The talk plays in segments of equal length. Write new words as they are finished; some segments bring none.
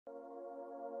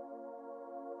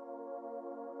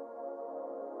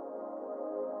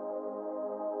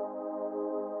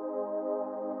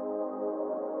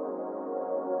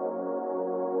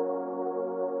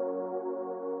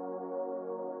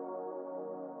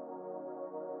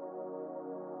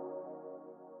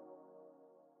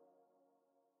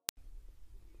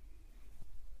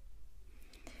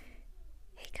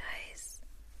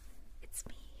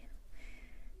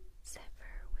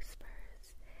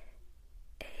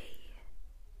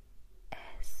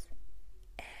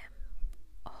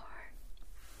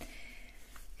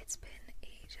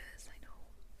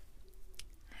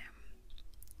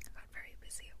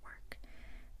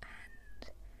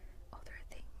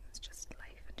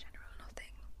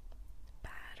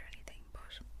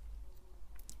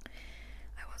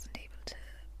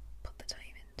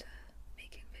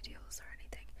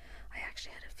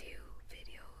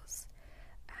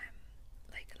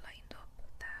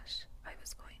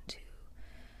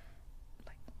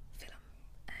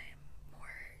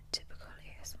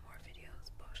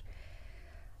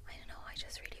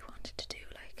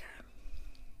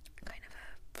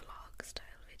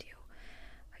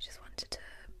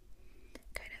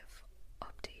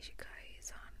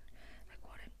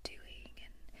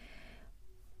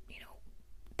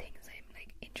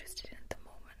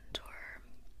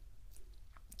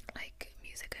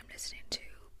listening to,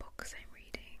 books I'm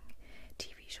reading,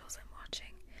 TV shows I'm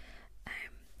watching.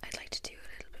 I'd like to do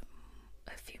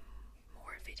a few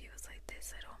more videos like this.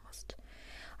 I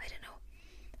don't know,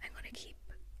 I'm going to keep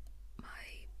my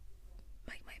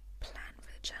plan for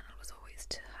the channel was always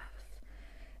to have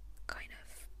kind of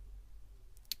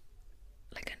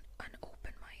like an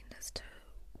open mind as to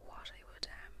what I would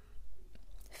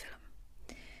film,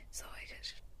 so I could,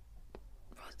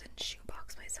 rather than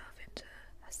shoebox myself into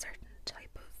a certain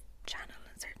type of channel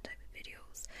and certain type of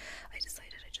videos, I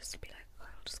decided I'd just be like,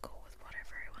 I'll just go with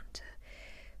whatever I want to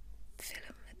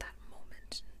film at that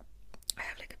moment. I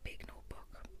have like a big notebook,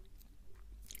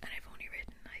 and I've only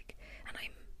written like, and I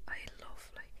love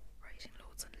like writing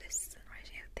loads on lists and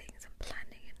writing out things and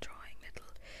planning and drawing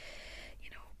little,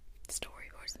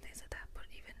 storyboards and things like that. But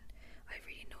even I've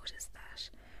really noticed that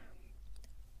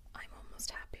I'm almost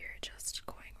happier just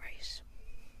going, right,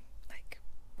 like,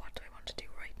 what do I want to do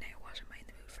right now? What am I in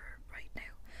the mood for right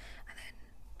now? And then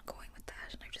going with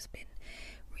that. And I've just been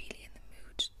really in the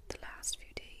mood the last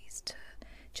few days to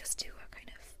just do a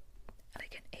kind of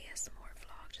like an ASMR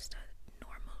vlog, just a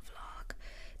normal vlog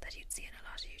that you'd see in a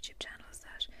lot of YouTube channels,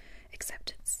 that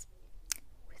except it's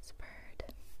whispered.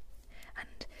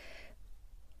 And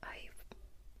I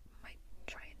might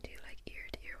try and do like ear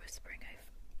to ear whispering. I've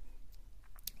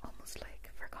almost like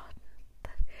forgotten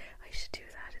that I should do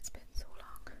that. It's been so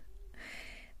long.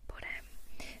 But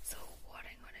so what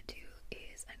I'm gonna do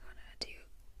is I'm gonna do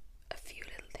a few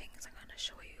little things. I'm gonna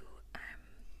show you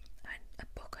a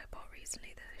book I bought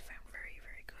recently that I found very,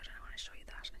 very good, and I want to show you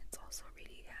that. And it's also a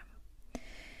really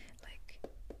like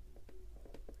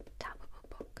tappable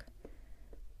book.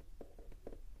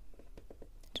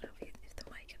 I don't know if the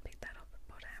mic can pick that up,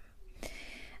 but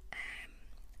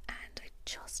and I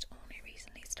just only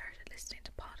recently started listening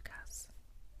to podcasts.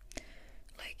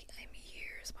 Like, I'm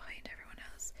years behind everyone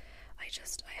else. I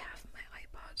have my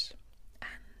iPod,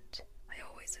 and I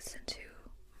always listen to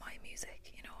my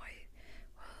music. I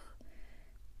will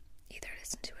either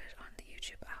listen to it on the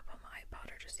YouTube app on my iPod,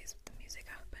 or just use the music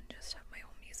app and just have my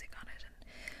own music on it. And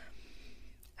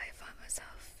I found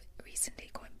myself recently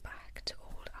going back to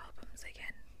old albums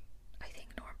again. I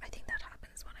think that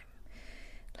happens when I'm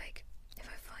like, if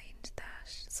I find that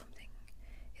something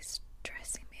is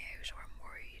stressing me out, or I'm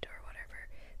worried or whatever,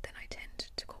 then I tend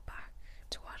to go back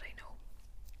to what I know,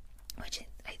 which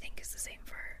I think is the same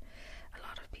for a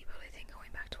lot of people. I think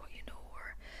going back to what you know,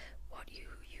 or what you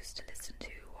used to listen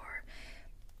to, or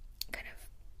kind of,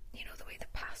 the way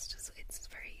the past is, it's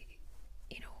very,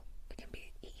 it can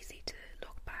be easy to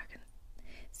look back and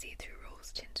see through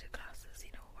rose tinted glasses,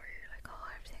 where you're like, oh,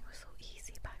 everything was so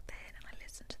easy back then, and I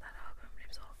listened to that album and it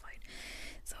was all fine.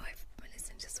 So I've been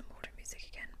listening to some older music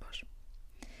again, but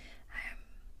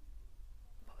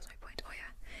what was my point? Oh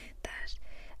yeah, that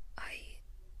I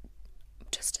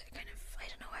just kind of, I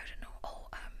don't know how to know.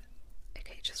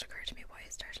 Okay, it just occurred to me why I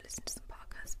started listening to some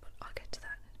podcasts, but I'll get to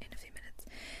that in a few minutes.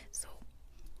 So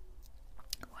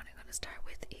what I'm going to start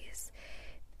with is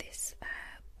this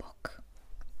book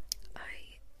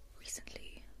I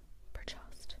recently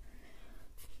purchased.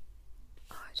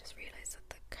 I just realised that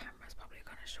the camera's probably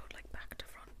going to show it like back to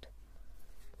front.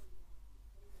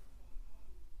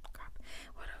 Crap.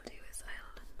 What I'll do is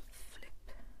I'll flip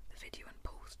the video and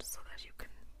post so that you can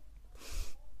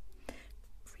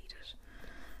read it.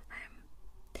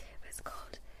 It's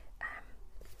called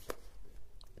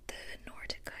The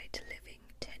Nordic Guide to Living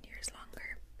 10 Years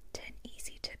Longer, 10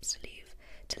 Easy Tips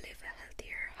to live a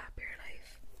healthier, happier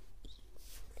life.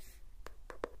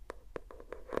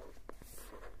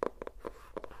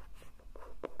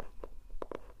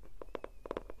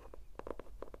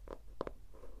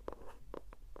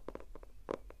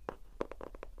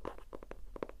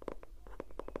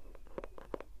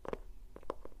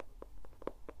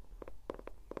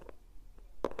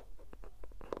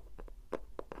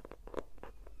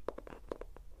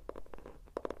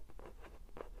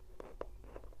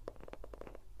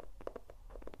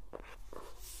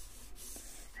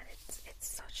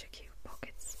 Such a cute book.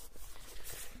 It's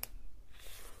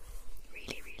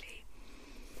really, really,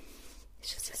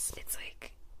 it's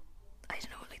like, I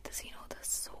don't know, like there's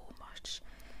so much,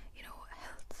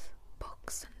 health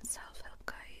books and self-help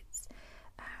guides,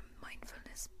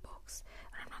 mindfulness books,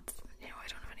 and I'm not, I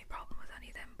don't have any problem with any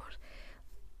of them, but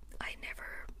I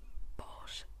never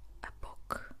bought a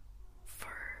book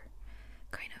for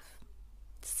kind of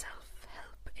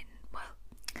self-help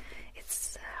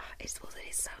I suppose it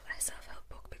is a self-help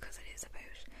book because it is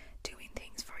about doing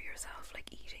things for yourself, like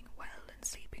eating well and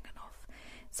sleeping enough.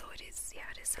 So it is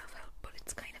self-help, but it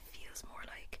kind of feels more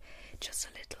like just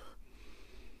a little,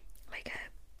 like a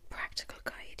practical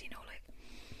guide, like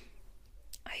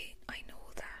I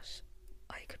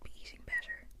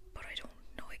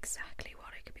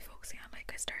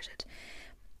I started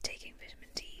taking vitamin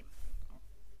D.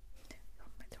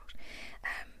 Oh, my throat.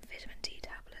 Vitamin D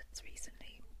tablets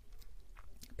recently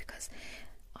because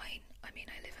I mean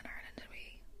I live in Ireland and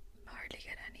we hardly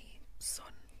get any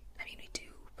sun. I mean we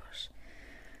do, but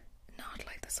not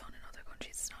like the sun in other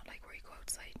countries. It's not like where you go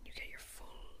outside and you get your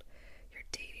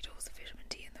daily dose of vitamin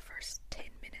D in the first 10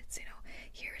 minutes, you know.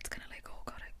 Here it's kind of like, oh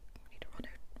god, I need to run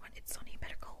out when it's sunny,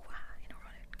 better go, you know,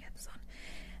 run out and get the sun.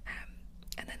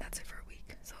 And then that's it for a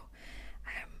week. So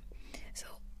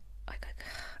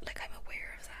I'm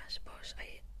aware of that, but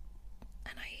I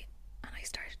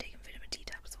started taking vitamin D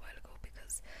tablets a while ago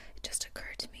because it just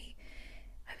occurred to me.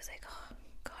 I was like, oh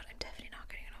god, I'm definitely not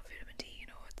getting enough vitamin D, you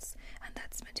know. And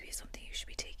that's meant to be something you should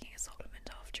be taking a supplement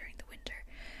of during the winter.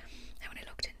 And when I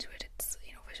looked into it, it's,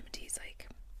 you know, vitamin D is like,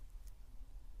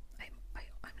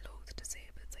 I'm loath to say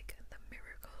it, but it's like the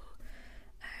miracle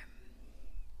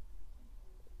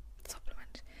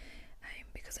supplement,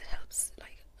 because it helps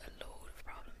like a load of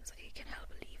problems. Like, it can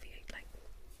help alleviate, like,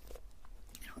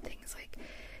 you know, things like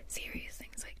serious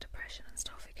things like depression and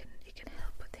stuff. It can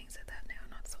help with things like that. Now,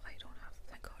 not so I don't have,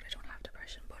 thank God, I don't have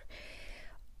depression, but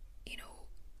you know,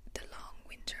 the long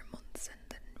winter months and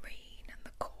the rain and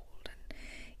the cold and,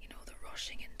 you know, the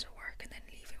rushing into work and then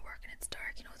leaving work and it's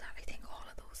dark, you know, that I think all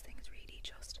of those things really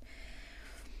just,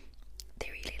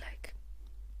 they really like,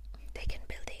 they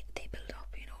build up,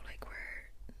 you know, like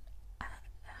where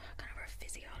kind of our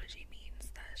physiology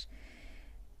means that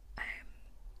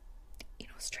you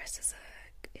know, stress is a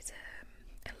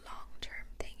long-term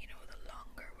thing. You know, the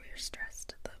longer we're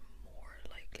stressed, the more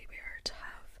likely we are to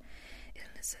have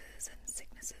illnesses and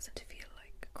sicknesses and to feel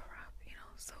like crap, you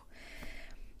know. So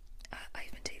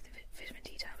I've been taking the vitamin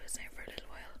D tablets now for a little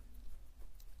while,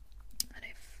 and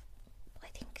I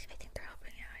think they're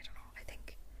helping. Yeah, I don't know. I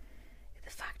think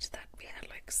the fact that we had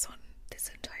like sun this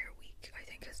entire week, I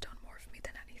think, has done more for me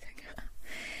than anything.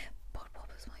 But what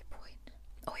was my point?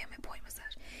 Oh yeah, my point was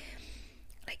that,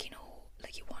 like, you know,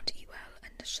 like you want to eat well,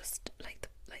 and it's just like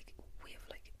we have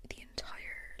like the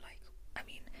entire, like, I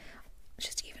mean,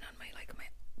 just even on my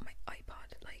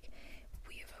iPod, like,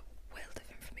 we have a wealth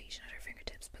of information at our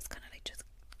fingertips, but it's kind of like just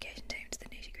getting down to the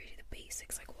nitty gritty, the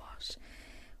basics, like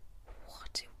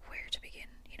where to begin,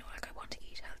 you know. Like, I want to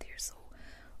eat healthier, so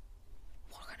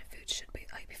what kind of food should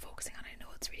I be focusing on? I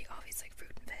know it's really obvious, like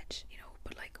fruit and veg, you know,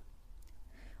 but like,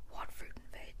 what fruit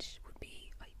and veg would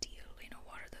be ideal, you know,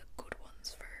 what are the good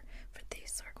ones for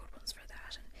this or good ones for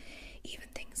that, and even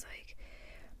things like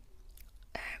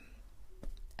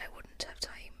I wouldn't have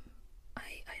time,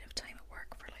 I'd have time at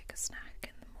work for like a snack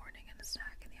in the morning and a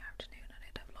snack in the afternoon, and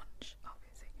I'd have lunch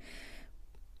obviously,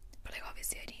 but like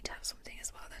obviously I need to have something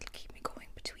as well that'll keep me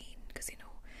going between, because you know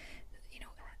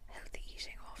healthy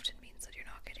eating often means that you're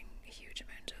not getting a huge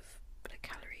amount of like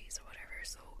calories or whatever,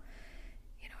 so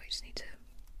you know, I just need to,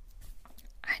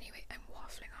 anyway, I'm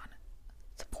waffling on.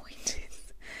 The point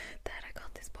is that I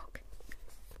got this book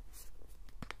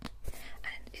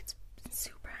and it's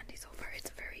super handy so far. It's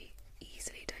very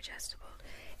easily digestible.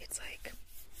 It's like,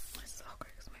 this is awkward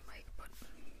because of my mic, but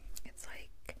it's like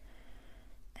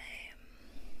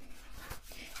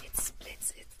it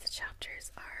splits, the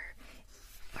chapters are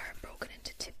broken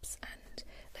into tips, and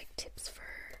like tips for,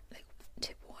 like,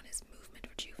 tip 1 is movement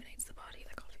rejuvenates the body,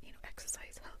 like, you know,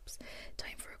 exercise helps,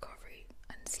 time for recovery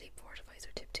and sleep fortifies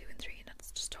are tip 2 and 3, and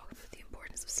that's just talking about the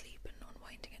importance of sleep and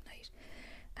unwinding at night.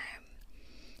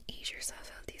 Eat yourself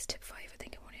healthy is tip 5. I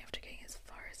think I'm only after getting as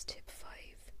far as tip 5.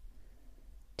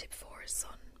 Tip 4 is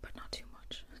sun, but not too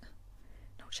much.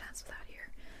 No chance of that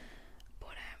here.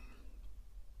 But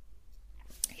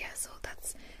yeah, so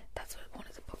that's what one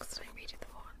of the books that I'm reading at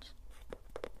the moment,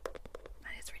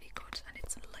 and it's really good, and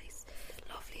it's a nice,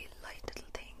 lovely, light little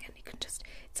thing, and you can just,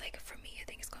 it's like, for me, I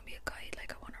think it's going to be a guide.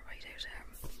 Like, I want to write out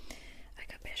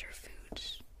like a better food,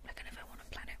 like, and if I want to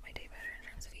plan out my day better in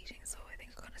terms of eating, so I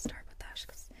think I'm going to start with that,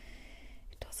 because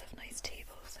it does have nice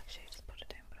tables. Actually, I just put it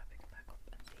down, but I'll pick it back up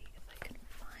and see if I can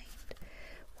find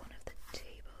one of the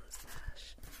tables that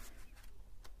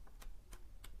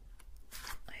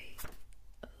I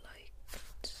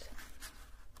liked.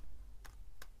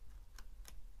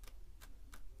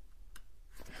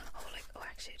 Oh,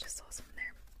 actually, I just saw something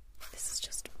there. This is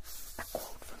just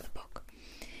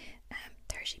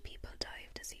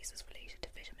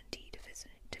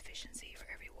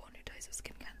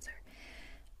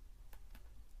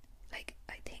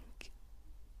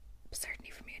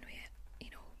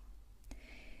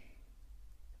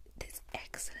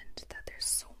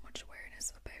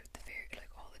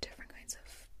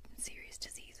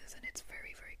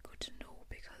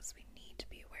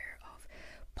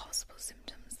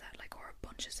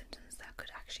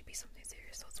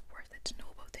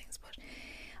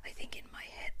think in my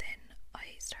head then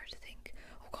I started to think,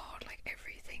 oh god, like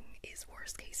everything is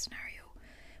worst case scenario.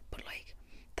 But like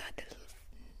that little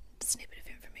snippet of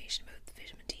information about the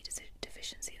vitamin D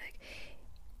deficiency, like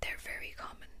they're very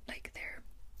common. Like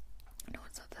no,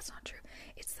 it's not. That's not true.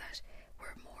 It's that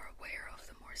we're more aware of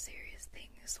the more serious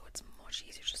things, so it's much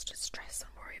easier just to stress and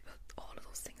worry about all of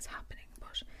those things happening.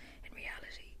 But in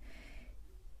reality,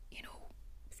 you know,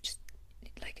 just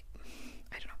like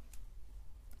I don't know.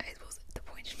 I suppose the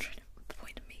point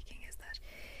I'm making is that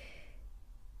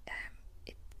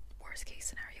worst case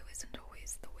scenario isn't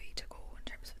always the way to go in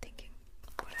terms of thinking.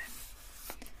 But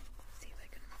let's see if I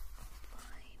can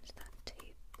find that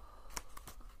table.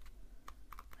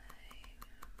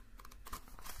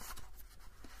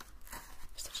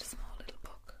 Such a small little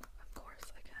book. Of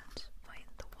course, I can't find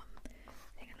the one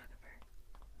thing I'm looking for.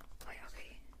 Oh, yeah,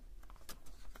 okay,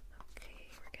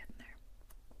 we're getting there.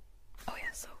 Oh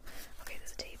yeah, so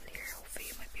there's a table here. Hopefully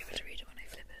you might be able to read it when I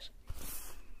flip it.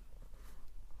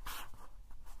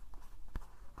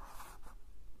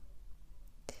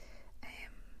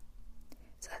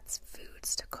 So that's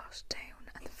foods to cut down,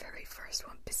 and the very first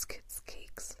one, biscuits,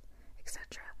 cakes,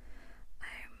 etc.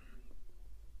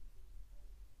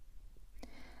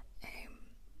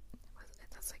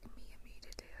 That's like me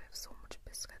immediately. I have so much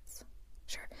biscuits.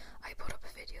 Sure, I put up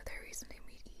a video there recently of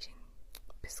me eating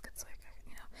biscuits, like,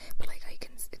 you know, but like I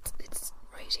can, it's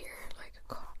right here, like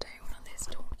cut down on this,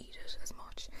 don't eat it as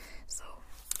much. So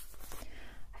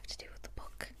I have to do what the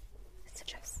book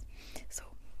suggests. So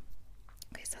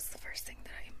okay, so that's the first thing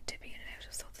that I'm dipping in and out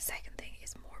of. So the second thing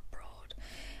is more broad.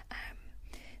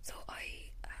 So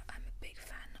I'm a big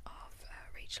fan of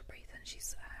Rachel Breathen.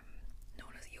 She's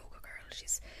known as Yoga Girl.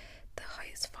 She's the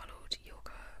highest followed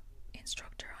yoga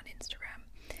instructor on Instagram.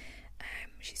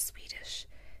 She's Swedish.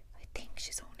 I think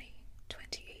she's only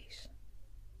 28.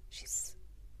 She's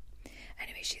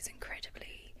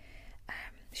incredibly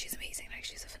she's amazing. Like,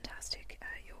 she's a fantastic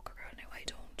yoga girl. Now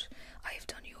I've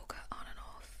done yoga on and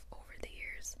off over the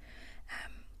years,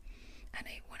 and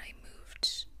when I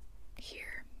moved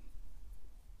here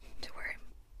to where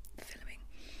I'm filming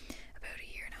about a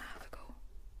year and a half ago,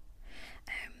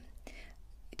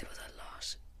 there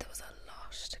was a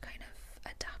lot to kind of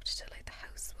adapt to. Like, the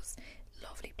house was a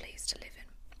lovely place to live in.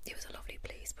 It was a lovely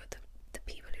place, but the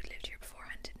people who lived here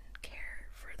beforehand didn't care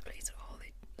for the place at all.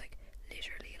 They, like,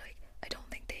 literally, like, I don't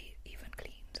think they even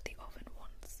cleaned the oven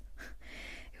once.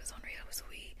 It was unreal. So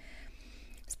we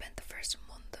spent the first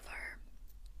month of our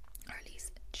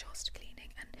lease just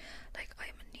cleaning, and like,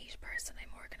 I'm a neat person,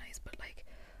 I'm organised, but like,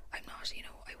 I'm not, you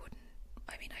know, I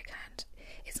can't,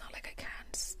 it's not like I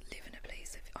can't live in a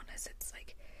place unless it's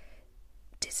like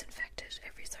disinfected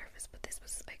every surface. But this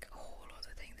was like a whole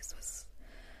other thing. This was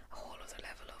a whole other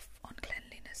level of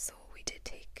uncleanliness. So we did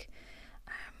take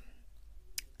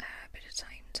a bit of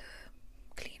time to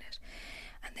clean it,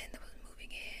 and then there was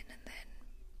moving in, and then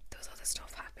there was other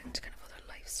stuff happened, kind of other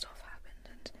life stuff happened,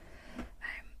 and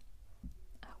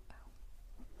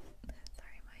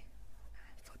sorry, my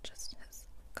foot just has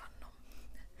gone numb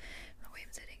from the way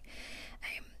I'm sitting.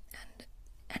 And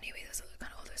anyway, there's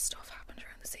kind of other stuff happened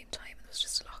around the same time, and there was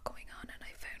just a lot going on, and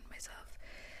I found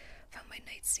my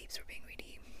night sleeps were being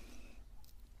really,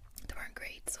 they weren't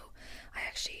great. So I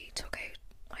actually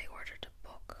I ordered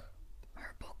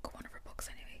one of her books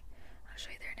anyway. I'll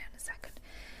show you there now in a second.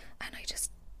 And I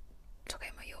just took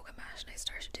out my yoga mat and I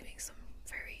started doing some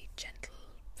very gentle,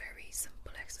 very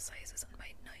simple exercises, and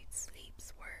my night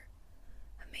sleeps were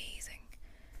amazing.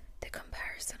 The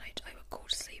comparison, I would go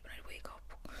to sleep and I'd wake up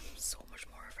so much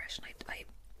more refreshed. And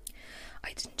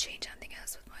I didn't change anything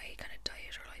else with my kind of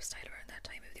diet or lifestyle around that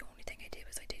time. The only thing I did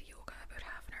was I did yoga about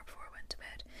half an hour before I went to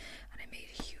bed, and it made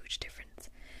a huge difference.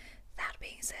 That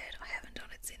being said, I haven't done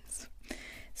it since.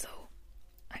 So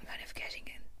I'm kind of getting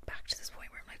back to this point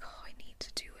where I'm like, oh, I need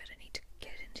to do it. I need to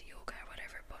get into yoga or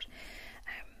whatever. But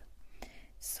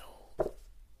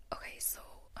so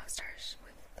I'll start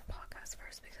with the podcast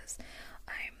first, because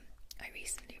I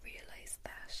recently realised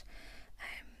that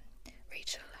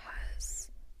Rachel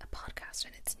has a podcast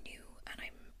and it's new, and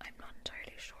I'm not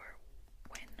entirely sure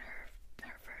when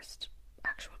her first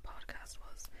actual podcast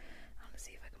was. I'm gonna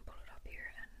see if I can pull it up here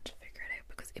and figure it out,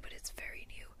 but it's very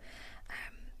new.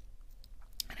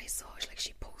 And I saw it, like,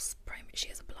 she posts she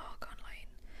has a blog online.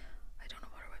 I don't know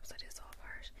what her website is off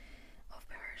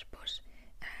by heart, but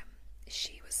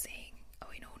she was saying,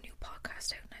 oh, you know, new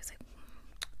podcast out, and I was like,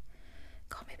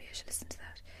 God, maybe I should listen to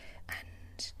that.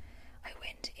 And I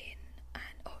went in,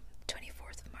 and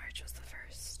 24th of March was the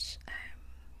first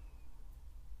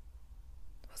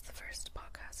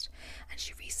podcast, and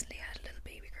she recently had a little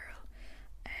baby girl,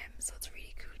 so it's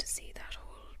really cool to see that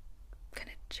whole kind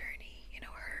of journey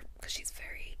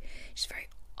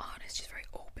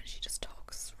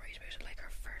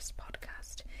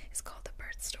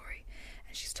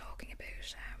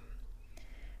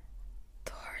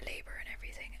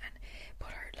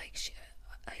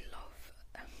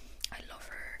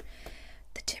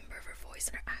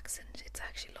accent. It's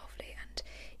actually lovely, and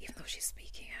even though she's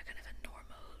speaking at kind of a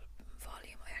normal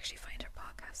volume, I actually find her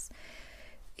podcasts,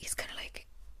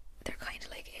 they're kind of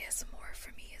like ASMR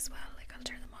for me as well. Like, I'll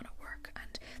turn them on at work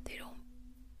and they don't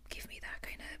give me that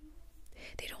kind of,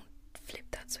 they don't flip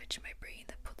that switch in my brain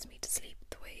that puts me to sleep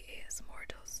the way ASMR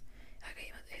does.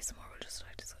 Okay, ASMR will just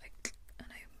like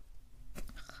and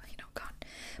I'm gone.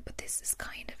 But this is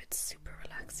it's super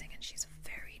relaxing, and she's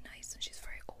very nice and she's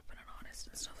very open and honest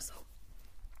and stuff. So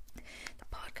the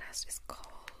podcast is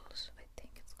called, I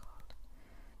think it's called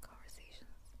Conversations.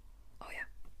 Oh yeah.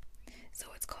 So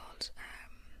it's called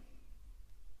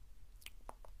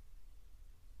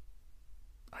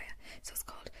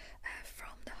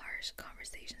From the Heart,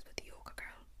 Conversations with the Yoga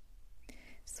Girl.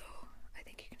 So I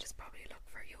think you can just probably look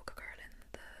for Yoga Girl in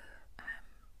the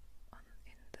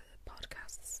in the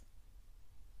podcasts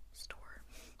store.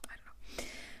 I don't know.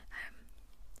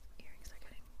 Earrings are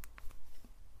getting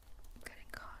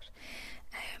caught.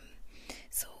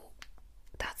 So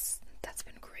that's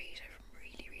been great. I'm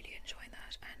really, really enjoying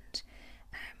that, and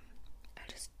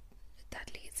that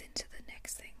leads into the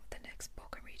next thing, the next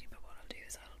book I'm reading. But what I'll do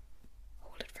is I'll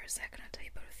hold it for a second. I'll tell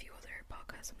you about a few other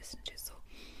podcasts I'm listening to. So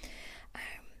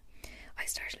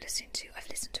I've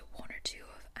listened to one or two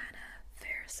of Anna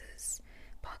Faris's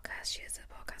podcasts. She has a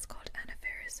podcast called Anna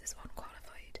Faris is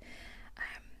Unqualified,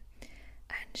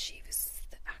 and she was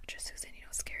the actress who's in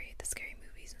the scary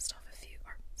movies and stuff.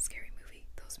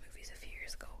 Those movies a few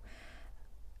years ago,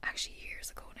 actually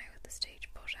years ago now at this stage.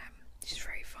 But she's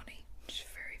very funny. She's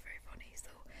very, very funny.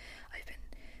 So I've been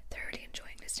thoroughly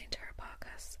enjoying listening to her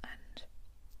podcasts, and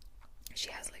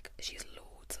she has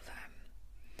loads of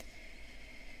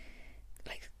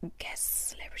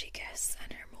celebrity guests,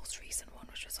 and her most recent one,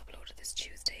 which was uploaded this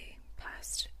Tuesday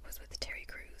past, was with Terry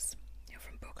Crews,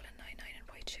 from Brooklyn Nine-Nine and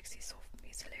White Chicks. He's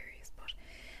hilarious. But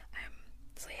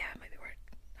so yeah, maybe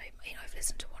I've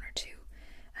listened to one or two.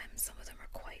 Some of them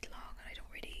are quite long, and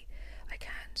I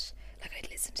can't, I'd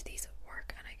listen to these at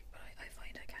work, and I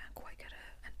find I can't quite get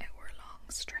an hour long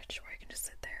stretch where I can just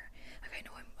sit there. Like, I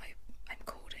know I'm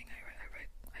coding,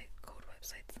 I code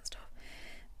websites and stuff,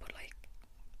 but I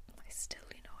still,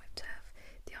 I have to have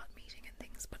the odd meeting and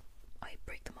things, but I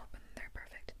break them up and they're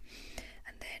perfect.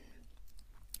 And then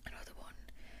another one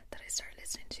that I started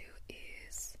listening to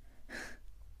is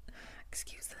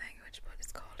excuse the language, but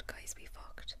it's called Guys Be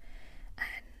Fucked,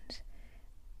 and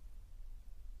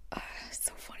it's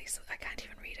so funny. So I can't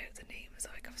even read out the names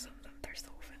of some of them. They're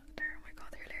so oh my god,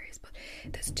 they're hilarious. But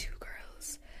there's two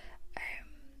girls.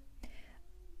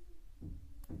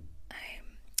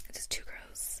 There's two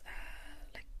girls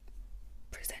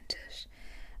present it,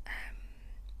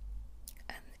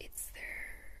 and it's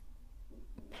their,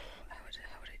 how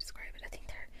would I describe it?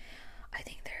 I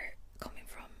think they're coming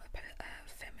from a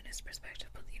feminist perspective,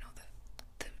 but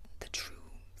the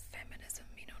true feminism,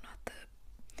 not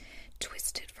the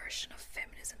twisted version of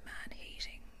feminism,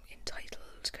 man-hating,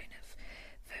 entitled kind of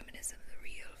feminism, the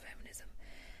real feminism.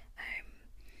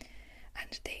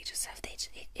 And they just have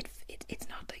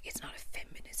it's not a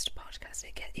feminist podcast.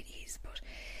 It is, but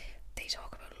they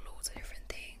talk about loads of different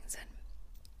things and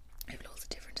have loads of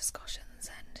different discussions,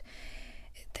 and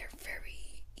they're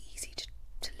very easy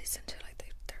to listen to.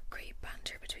 They're great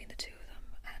banter between the two of them,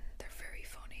 and they're very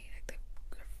funny.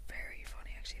 They're very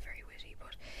funny, actually, very witty.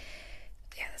 But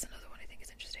yeah, that's another one I think is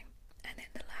interesting. And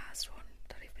then the last one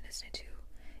that I've been listening to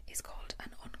is called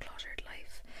An Uncluttered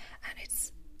Life, and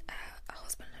it's a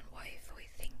husband and wife who I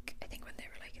think when they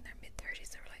were in their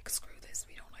mid-30s, they were like, screw this,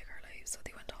 we don't like our lives, so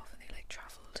they went off and they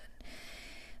travelled, and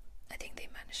I think they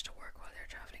managed to work while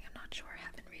they're travelling. I'm not sure, I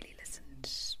haven't really listened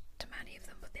to many of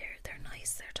them, but they're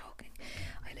nice, they're talking.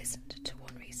 I listened to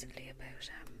one recently about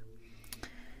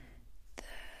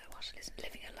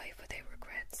living a life without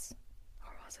regrets,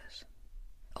 or was it?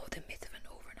 Oh, The Myth of an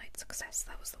Overnight Success.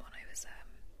 That was the one I was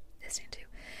listening to,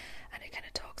 and it kind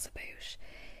of talks about,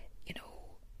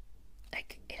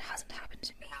 it hasn't happened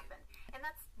to me. And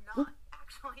that's not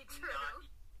actually true.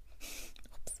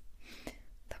 Oops,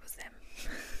 that was them.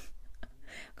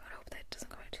 God, I hope that doesn't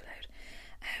go out too loud.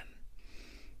 I'm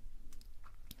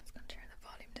just going to turn the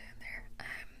volume down there.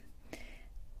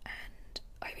 And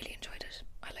I really enjoyed it.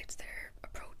 I liked their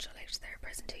approach, I liked their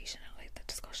presentation, I liked the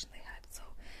discussion they had. So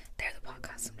they're the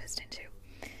podcasts I'm listening to.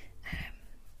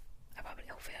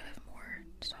 Hopefully I'll have more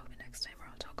to talk about next time, or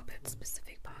I'll talk about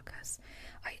specific podcasts.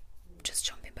 Just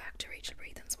jumping back to Rachel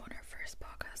Breathen's one, her first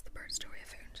podcast, The Bird Story, I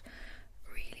found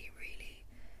really, really,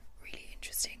 really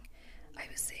interesting. I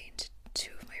was saying to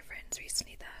two of my friends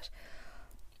recently that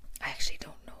I actually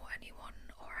don't know anyone,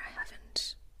 or I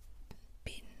haven't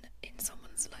been in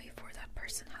someone's life where that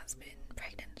person has been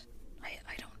pregnant. I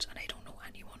don't know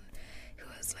anyone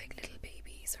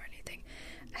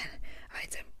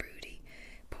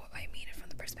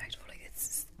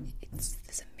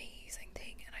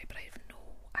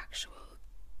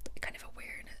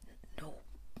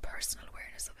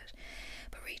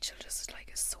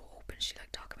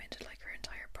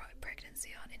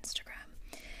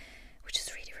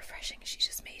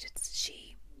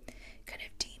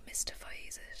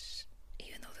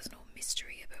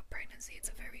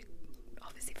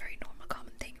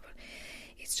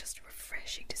it's just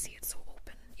refreshing to see it so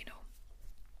open, you know.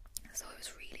 So I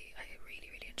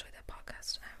really enjoyed that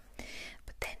podcast.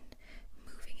 But then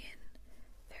moving in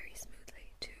very smoothly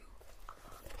to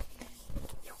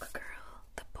Yoga Girl,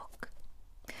 the book.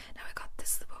 Now I got the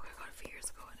book I got a few years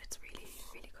ago, and it's really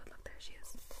good. Look, there she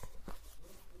is.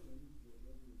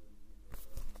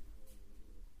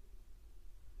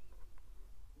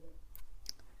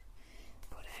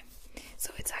 But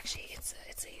so it's actually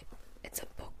it's a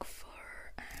book for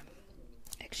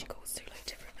like she goes through like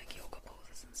different like yoga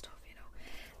poses and stuff, you know,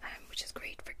 which is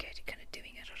great for kind of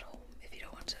doing it at home if you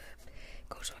don't want to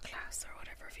go to a class or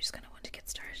whatever, if you just kind of want to get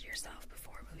started yourself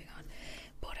before moving on.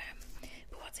 But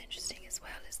what's interesting as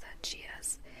well is that she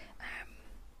has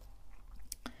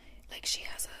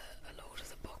a load of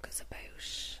the book is about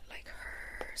like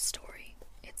her story.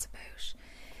 It's about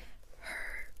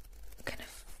her kind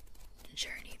of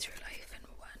journey through life and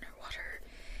what her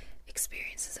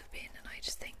experiences have been, and I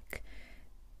just think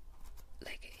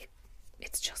like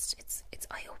it's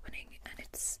eye-opening, and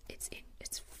it's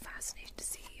fascinating to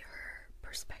see her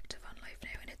perspective on life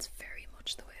now, and it's very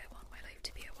much the way I want my life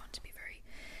to be. I want to be very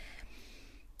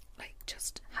like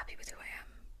just happy with who I am.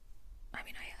 I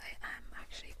mean, I am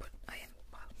actually, but I am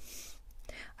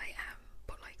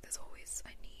but like there's always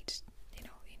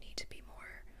you need to be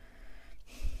more.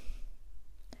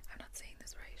 I'm not saying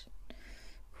this right.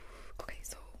 Okay,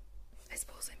 so I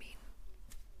suppose I mean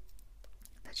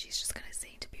that she's just kind of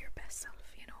saying to be your best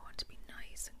self, you know, and to be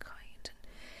nice and kind,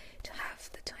 and to have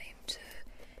the time to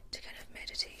kind of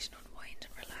meditate and unwind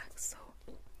and relax. So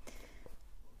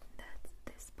that's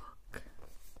this book.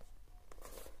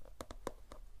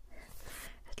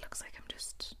 It looks like I'm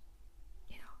just,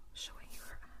 you know, showing you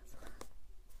her ass,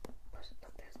 but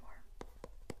look, there's more.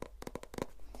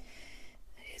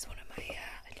 It is one of my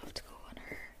I'd love to go on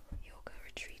her yoga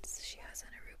retreats she has in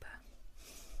Aruba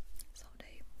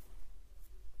someday.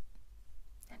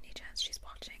 Any chance she's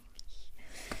watching,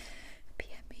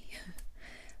 PM me.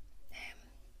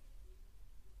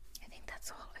 I think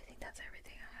that's all. I think that's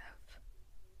everything I have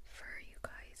for you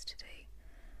guys today.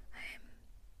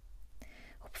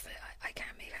 Hopefully I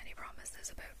can't make any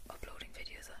promises about uploading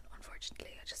videos,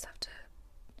 unfortunately. I just have to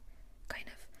kind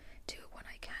of do it when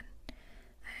I can.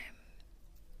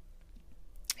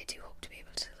 I do hope to be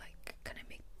able to like kind of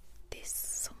make this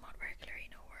somewhat regular, you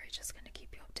know, where I just kind of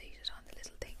keep you updated on the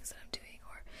little things that I'm doing,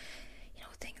 or you know,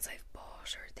 things I've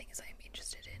bought, or things I'm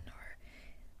interested in, or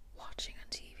watching on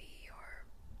TV, or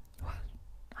well,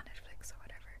 on Netflix or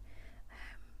whatever.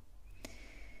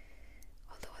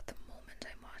 Although at the moment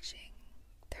I'm watching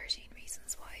 13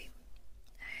 Reasons Why.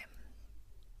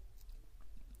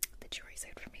 The jury's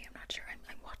out for me. I'm not sure.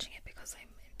 I'm watching it because I'm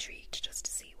intrigued just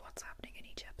to see what's happening in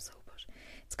each episode, but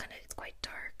it's quite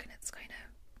dark, and it's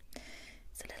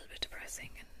a little bit depressing,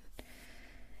 and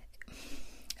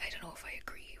I don't know if I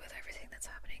agree with everything that's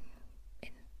happening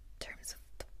in terms of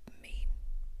the main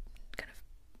kind of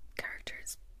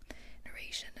characters'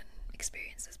 narration and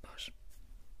experiences, but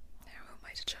who am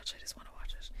I to judge? I just want to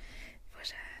watch it.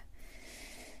 But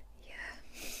yeah.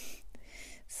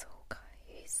 So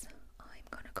guys, I'm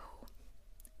gonna go.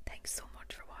 Thanks so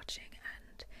much for watching,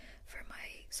 and for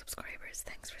my subscribers,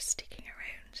 thanks for sticking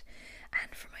around,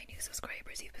 and for my new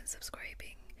subscribers, you've been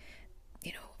subscribing,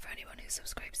 you know, for anyone who's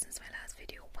subscribed since my last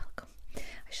video, welcome.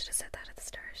 I should have said that at the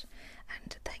start.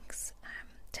 And thanks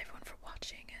to everyone for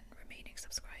watching and remaining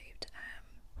subscribed.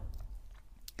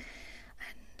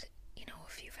 And you know,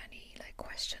 if you've any like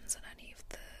questions on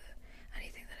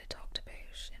anything that I talked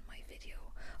about in my video,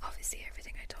 obviously everything